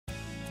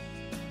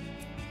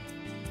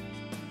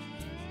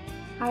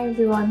Hi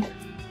everyone.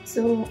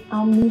 So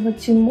আমি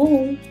হচ্ছি মু।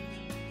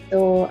 তো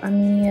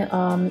আমি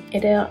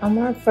এটা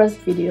আমার ফার্স্ট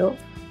ভিডিও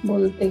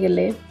বলতে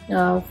গেলে,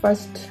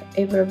 ফার্স্ট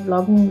এভার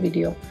ব্লগিং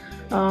ভিডিও।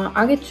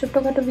 আগে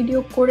ছোটখাটো ভিডিও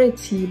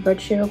করেছি, বাট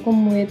সেরকম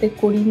ওয়েতে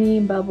করিনি,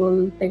 বা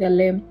বলতে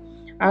গেলে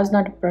I was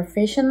not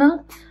professional.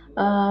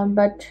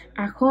 But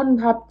এখন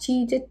ভাবছি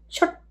যে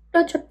ছোট্ট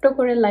ছোট্ট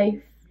করে লাইফ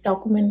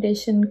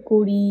ডকুমেন্টেশন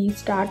করি,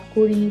 স্টার্ট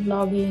করি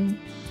ব্লগিং।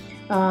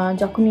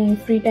 যখনই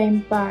free time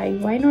pi,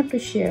 why not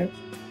to share.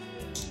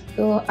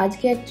 তো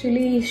আজকে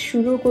অ্যাকচুয়ালি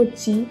শুরু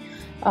করছি,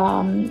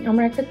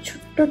 আমরা একটা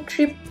ছোট্ট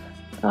ট্রিপ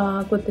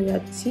করতে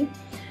যাচ্ছি।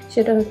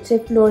 সেটা হচ্ছে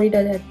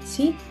ফ্লোরিডা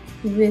যাচ্ছি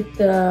উইথ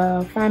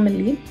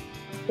ফ্যামিলি।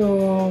 তো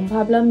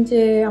ভাবলাম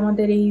যে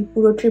আমাদের এই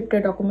পুরো ট্রিপটা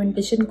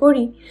ডকুমেন্টেশন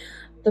করি,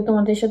 তো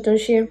তোমাদের সাথে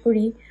শেয়ার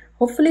করি।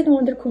 হোপফুলি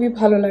তোমাদের খুবই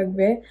ভালো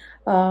লাগবে।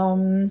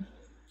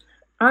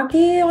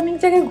 আগে অনেক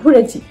জায়গায়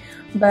ঘুরেছি,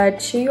 বাট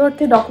সেই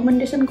অর্থে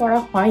ডকুমেন্টেশন করা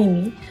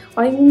হয়নি।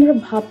 অনেকদিন ধরে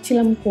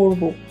ভাবছিলাম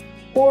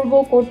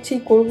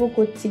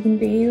করছি,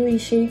 কিন্তু এই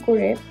সেই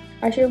করে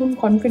আর সেরকম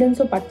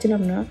কনফিডেন্সও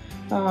পাচ্ছিলাম না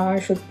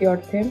সত্যি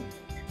অর্থে,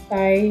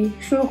 তাই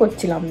শুরু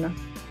করছিলাম না।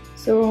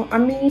 সো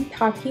আমি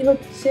থাকি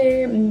হচ্ছে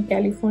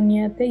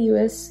ক্যালিফোর্নিয়াতে,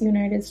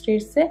 ইউনাইটেড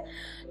স্টেটসে।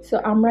 সো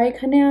আমরা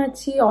এখানে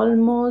আছি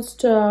অলমোস্ট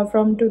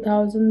ফ্রম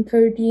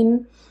 2013,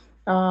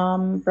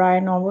 প্রায়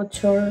 9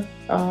 বছর,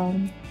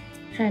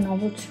 হ্যাঁ 9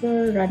 বছর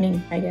running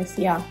I guess,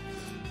 yeah.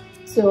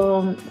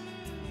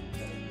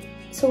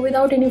 So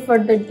without any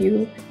further ado,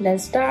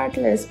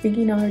 let's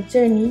begin our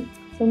journey.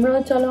 তোমরাও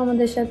চলো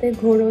আমাদের সাথে,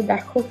 ঘোরো,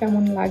 দেখো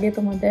কেমন লাগে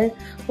তোমাদের।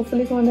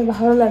 হোপফুলি তোমাদের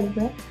ভালো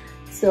লাগবে।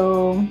 So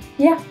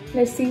yeah,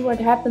 let's see what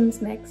happens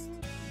next.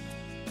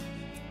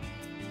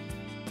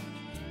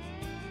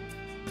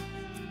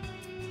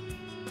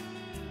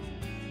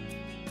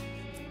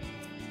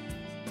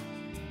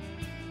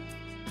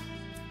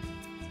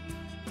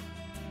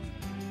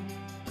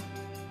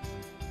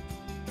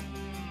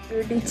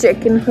 Already check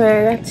in হয়ে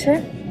গেছে,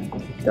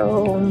 তো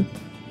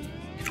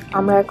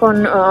আমরা এখন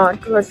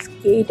টুয়ার্ডস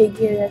গেট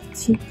এগিয়ে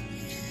যাচ্ছি।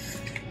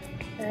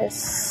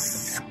 Let's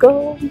go.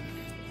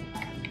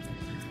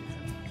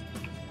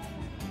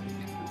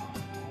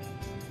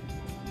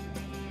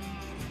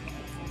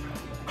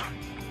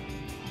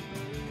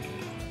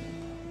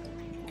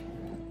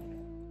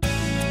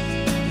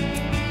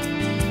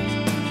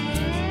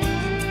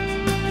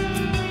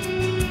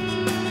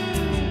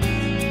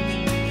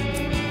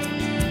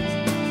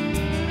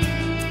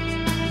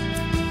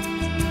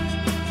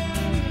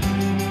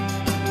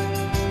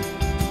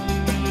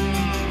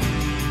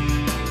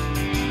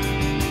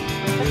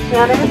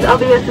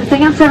 I'll be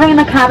assisting and serving in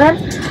the cabin,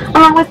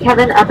 along with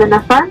Kevin up in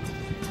the front.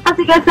 As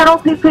you guys settle,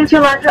 please place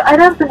your larger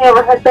items in the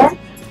overhead bin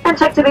and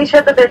check to be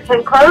sure the bin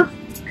can close.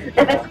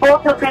 If it's full,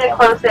 feel free to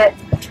close it.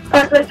 For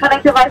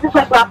electronic devices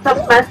like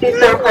laptops, must be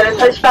stored put and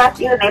pushed back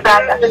in a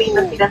bag underneath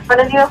the seat in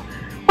front of you.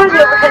 For the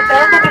overhead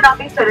bin, they do not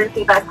be stored in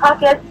seat back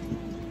pockets.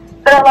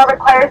 Federal law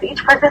requires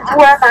each person to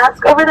wear a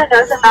mask over their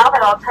nose and mouth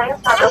at all times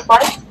throughout the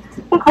flight,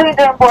 including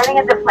during boarding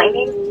and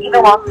deplaning, even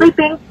while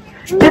sleeping.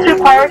 This is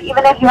required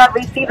even if you have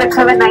received a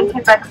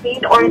COVID-19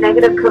 vaccine or a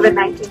negative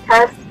COVID-19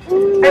 test.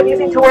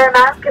 Refusing to wear a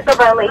mask is a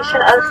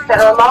violation of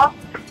federal law.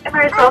 If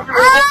you result in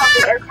removal from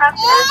the aircraft,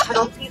 there are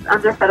penalties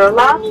under federal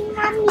law.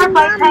 Our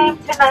flight time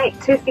tonight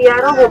to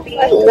Seattle will be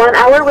 1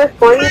 hour with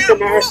 40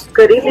 minutes.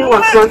 Good evening,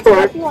 welcome on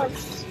board.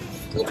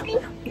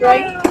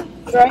 Right?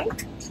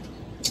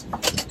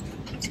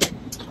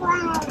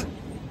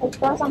 I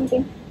saw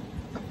something.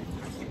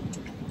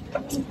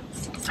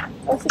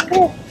 What's in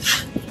there?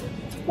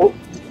 Oh.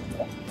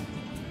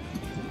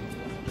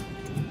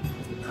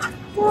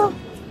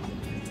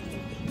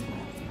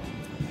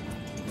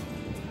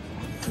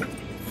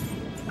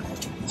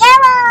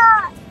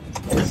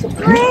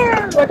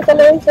 What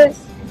color is this?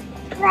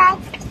 Black.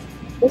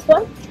 This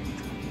one?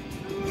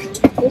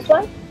 This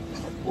one?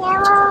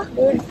 Yellow.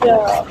 Good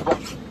job.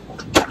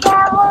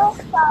 Yellow.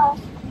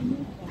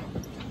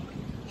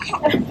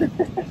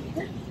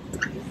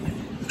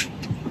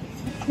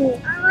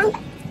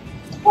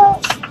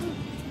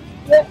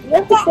 You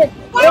have to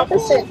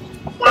sit.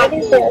 That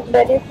is there.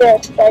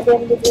 That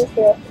one is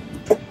there.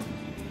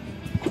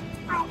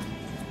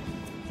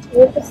 You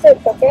have to sit,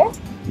 okay?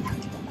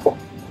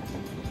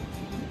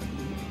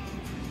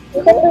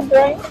 You can do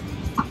drawing.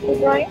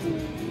 Red.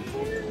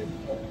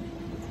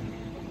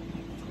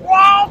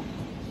 Red.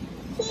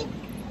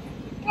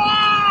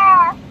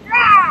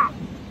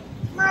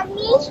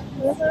 Mommy.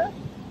 Mm-hmm.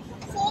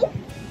 See?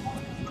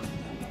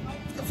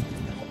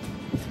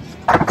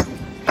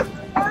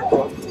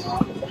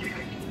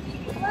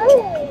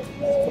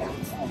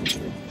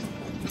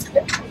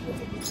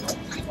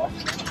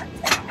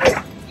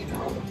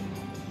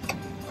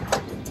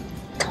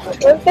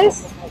 What's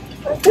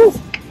this?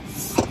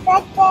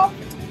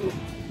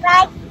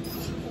 Right.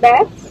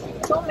 Bags?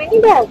 So many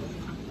bags.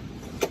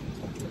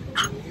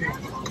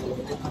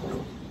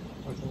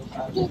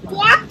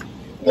 Yeah.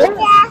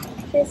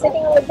 She's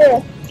sitting over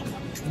there.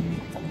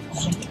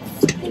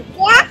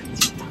 Yeah.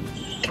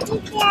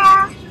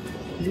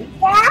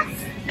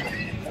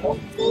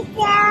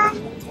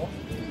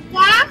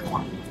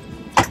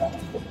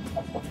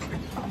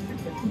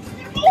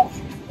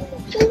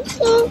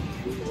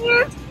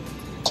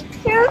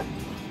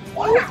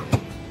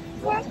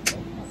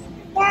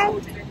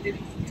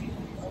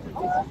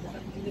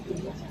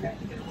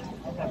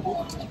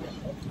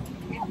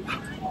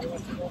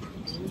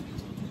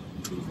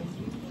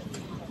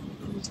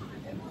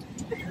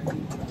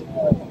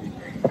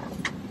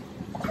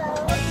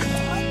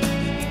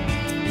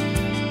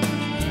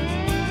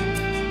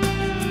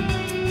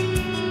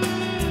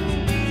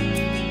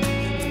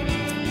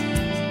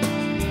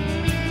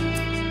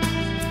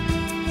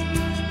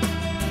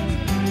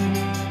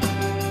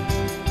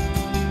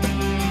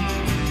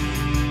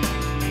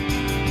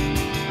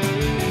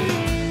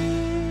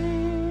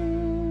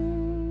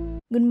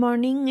 Good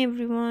morning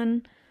everyone.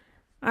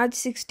 আজ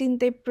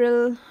 16th April,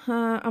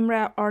 আমরা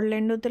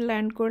অরল্যান্ডোতে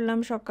land করলাম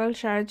সকাল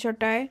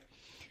 6:30টায়।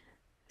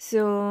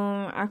 So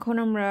এখন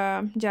আমরা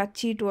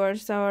যাচ্ছি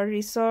towards hour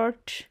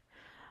resort.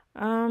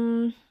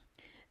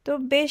 তো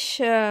বেশ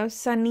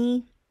Sunny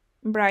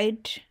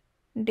bright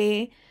day.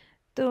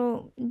 তো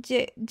যে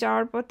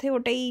যাওয়ার পথে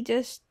ওটাই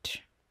জাস্ট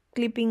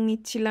ক্লিপিং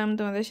নিচ্ছিলাম,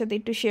 তোমাদের সাথে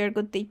একটু শেয়ার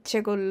করতে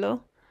ইচ্ছে করলো।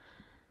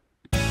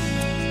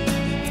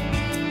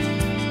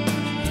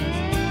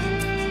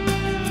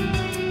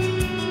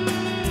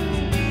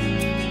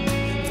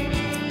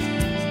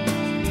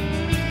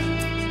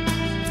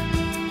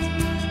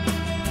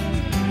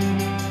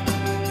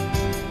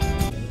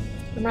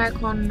 আমরা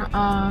এখন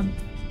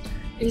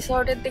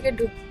রিসর্টের দিকে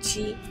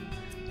ঢুকছি,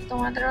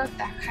 তোমাদেরও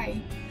দেখাই,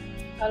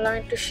 তাহলে আমি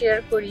একটু শেয়ার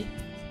করি,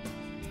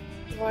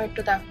 তোমরা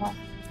একটু দেখো।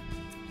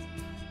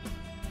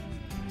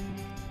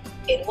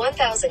 In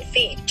 1,000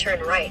 feet, turn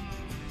right.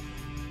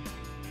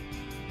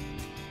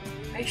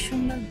 বেশ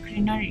সুন্দর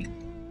গ্রিনারি,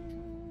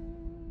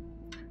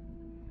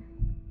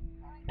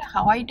 একটা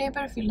হাওয়াই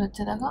টাইপের ফিল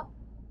হচ্ছে, দেখো।